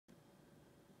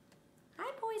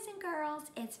boys and girls,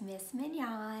 it's Miss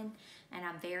Mignon, and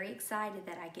I'm very excited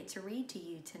that I get to read to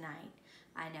you tonight.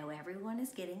 I know everyone is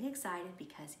getting excited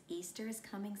because Easter is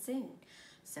coming soon,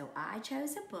 so I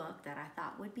chose a book that I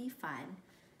thought would be fun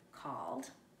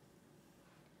called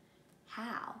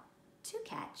How to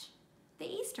Catch the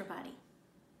Easter Bunny.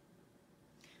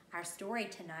 Our story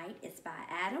tonight is by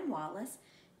Adam Wallace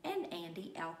and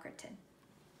Andy Elkerton.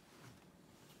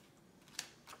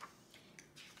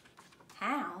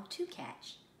 How to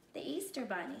Catch the Easter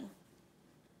Bunny.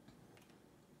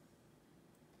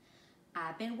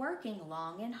 I've been working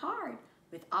long and hard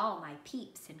with all my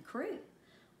peeps and crew.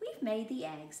 We've made the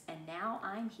eggs and now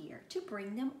I'm here to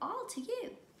bring them all to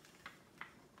you.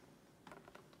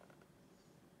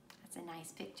 That's a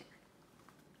nice picture.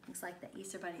 Looks like the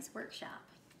Easter Bunny's workshop.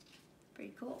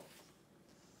 Pretty cool.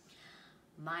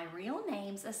 My real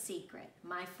name's a secret.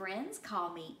 My friends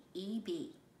call me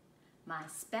EB. My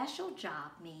special job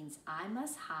means I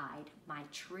must hide my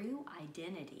true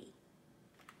identity.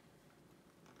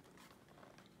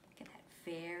 Look at that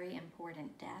very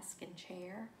important desk and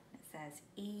chair. It says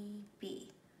EB.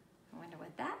 I wonder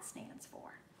what that stands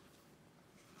for.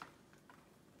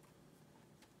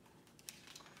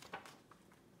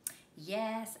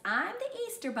 Yes, I'm the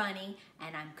Easter Bunny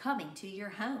and I'm coming to your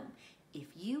home. If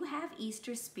you have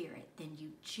Easter spirit, then you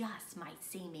just might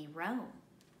see me roam.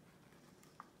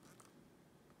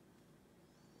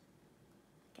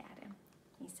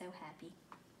 He's so happy.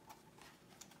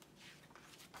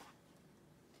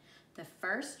 The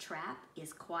first trap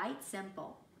is quite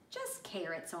simple. Just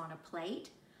carrots on a plate.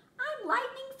 I'm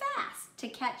lightning fast. To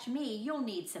catch me, you'll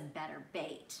need some better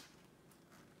bait.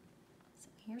 So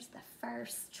here's the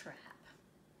first trap.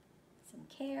 Some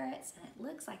carrots, and it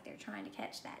looks like they're trying to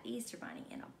catch that Easter Bunny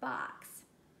in a box.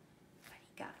 But he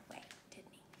got away,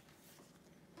 didn't he?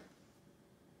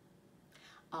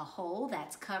 A hole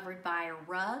that's covered by a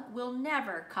rug will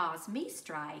never cause me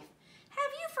strife.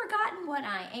 Have you forgotten what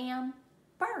I am?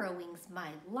 Burrowing's my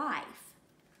life.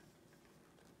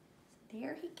 So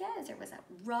there he goes. There was a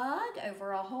rug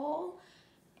over a hole,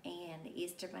 and the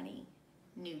Easter Bunny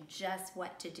knew just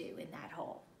what to do in that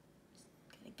hole. Just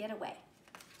gonna get away.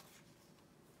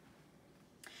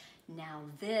 Now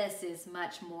this is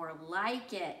much more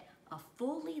like it. A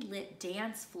fully lit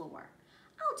dance floor.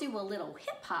 I'll do a little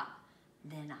hip hop.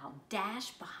 Then I'll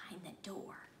dash behind the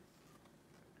door.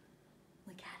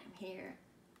 Look at him here.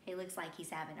 He looks like he's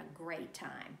having a great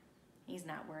time. He's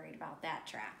not worried about that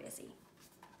trap, is he?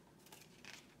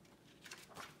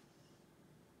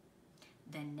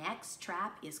 The next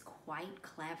trap is quite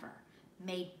clever,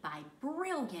 made by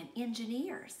brilliant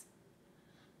engineers.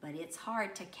 But it's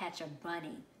hard to catch a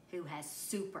bunny who has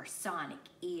supersonic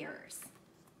ears.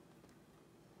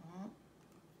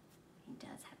 He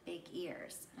does have big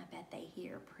ears. I bet they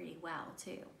hear pretty well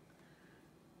too.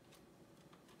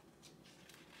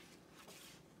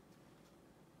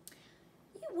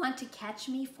 You want to catch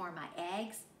me for my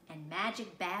eggs and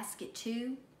magic basket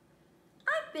too?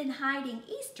 I've been hiding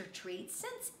Easter treats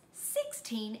since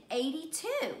 1682.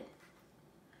 Look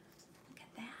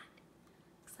at that.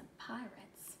 Some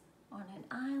pirates on an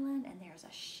island, and there's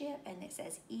a ship and it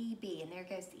says EB, and there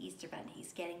goes the Easter Bunny.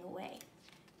 He's getting away.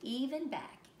 Even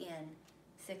back in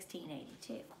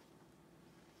 1682.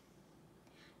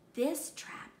 This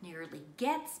trap nearly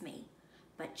gets me,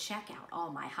 but check out all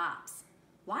my hops.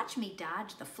 Watch me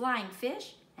dodge the flying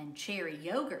fish and cherry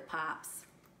yogurt pops.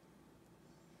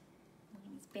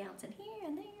 He's bouncing here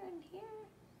and there and here.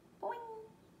 Boing.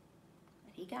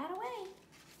 But he got away.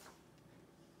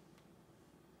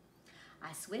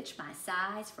 I switch my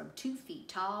size from 2 feet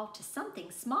tall to something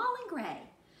small and gray.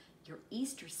 Your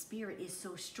Easter spirit is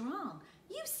so strong,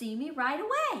 you see me right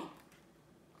away.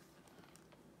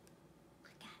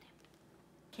 Look at him.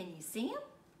 Can you see him?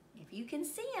 If you can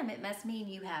see him, it must mean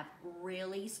you have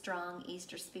really strong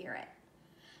Easter spirit.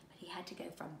 But he had to go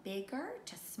from bigger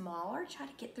to smaller, try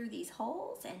to get through these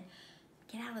holes and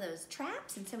get out of those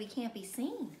traps, and so he can't be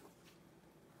seen.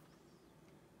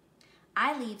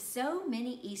 I leave so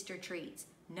many Easter treats,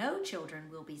 no children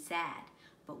will be sad.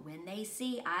 But when they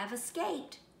see I've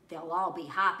escaped, they'll all be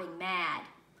hopping mad.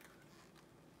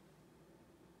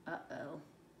 Uh-oh.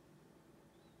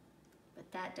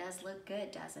 But that does look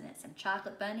good, doesn't it? Some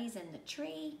chocolate bunnies in the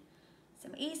tree,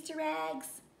 some Easter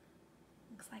eggs.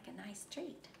 Looks like a nice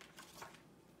treat.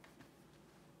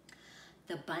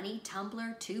 The Bunny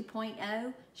Tumbler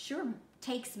 2.0 sure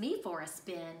takes me for a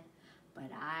spin,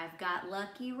 but I've got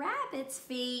Lucky Rabbit's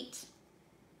feet.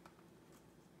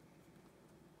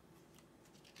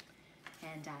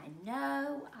 And I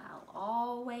know I'll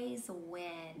always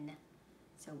win.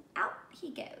 So out he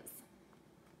goes.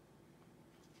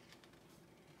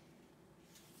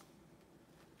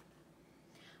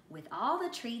 With all the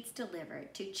treats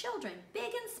delivered to children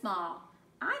big and small,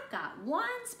 I've got one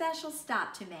special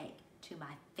stop to make to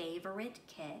my favorite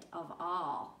kid of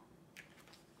all.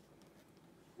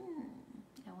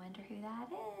 I wonder who that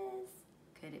is.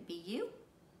 Could it be you?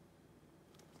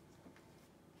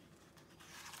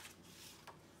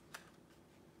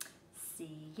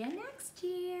 See you next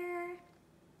year.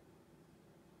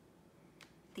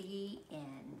 The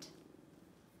end.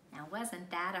 Now,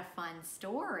 wasn't that a fun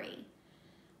story?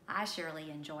 I surely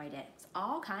enjoyed it. It's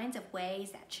all kinds of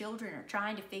ways that children are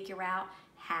trying to figure out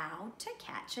how to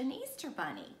catch an Easter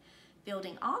bunny,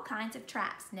 building all kinds of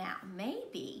traps. Now,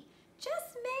 maybe,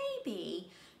 just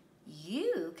maybe,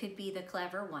 you could be the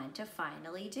clever one to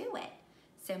finally do it.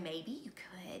 So maybe you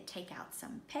could take out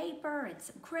some paper and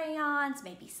some crayons,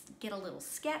 maybe get a little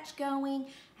sketch going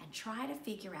and try to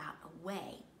figure out a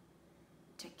way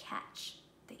to catch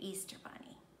the Easter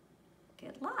bunny.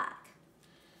 Good luck.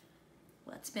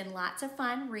 Well, it's been lots of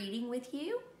fun reading with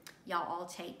you. Y'all all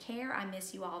take care. I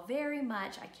miss you all very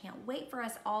much. I can't wait for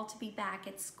us all to be back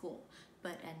at school.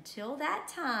 But until that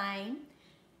time,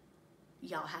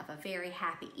 y'all have a very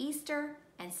happy Easter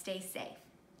and stay safe.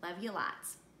 Love you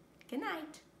lots. Good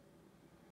night.